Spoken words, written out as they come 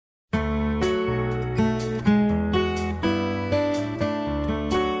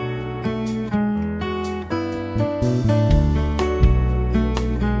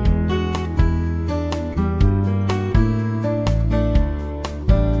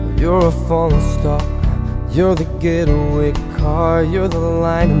You're a falling star, you're the getaway car, you're the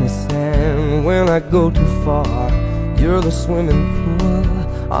line in the sand when I go too far. You're the swimming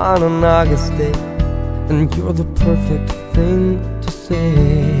pool on an August day, and you're the perfect thing to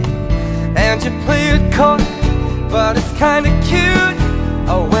say. And you play it coy, but it's kinda cute.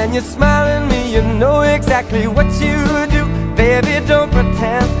 Oh, when you smile at me, you know exactly what you do. Baby, don't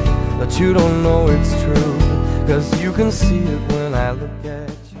pretend that you don't know it's true, 'cause you can see it when I look at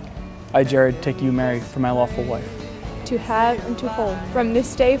you. I, Jared, take you, Mary, for my lawful wife. To have and to hold from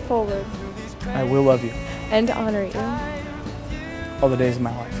this day forward. I will love you And honor you. all the days of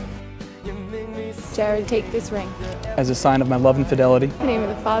my life. Jared, take this ring. As a sign of my love and fidelity, In the name of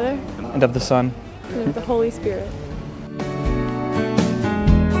the Father, and of the Son, and of the Holy Spirit.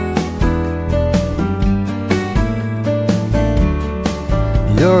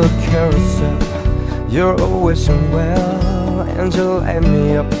 You're a carousel, you're a wishing well, and you light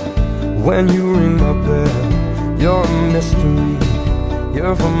me up when you ring my bell. You're a mystery,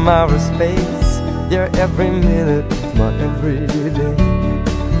 you're from outer space, you're every minute of my everyday.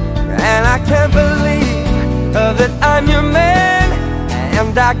 And I can't believe that I'm your man,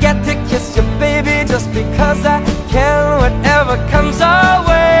 and I get to kiss you, baby, just because I can. Whatever comes our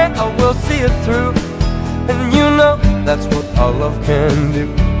way, I will see it through, and you know that's what our love can do.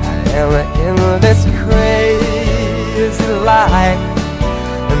 And in this crazy life,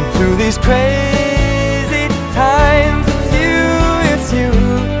 and through these crazy times, it's you,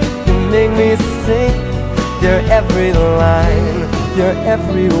 you make me sing. You're every line, you're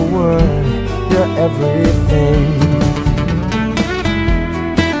every word, you're everything.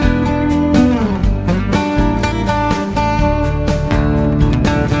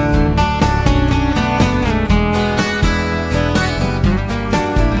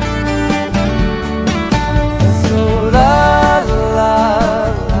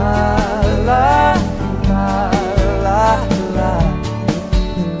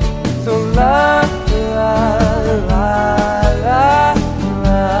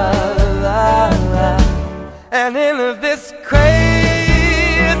 And in this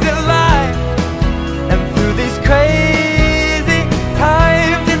crazy life, and through these crazy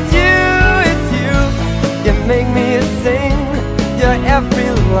times, it's you, you make me sing. You're every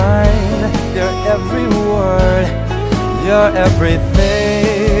line, you're every word, you're everything.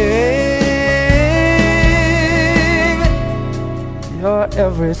 You're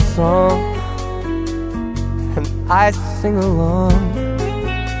every song, and I sing along,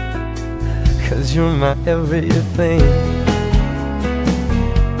 'cause you're my everything.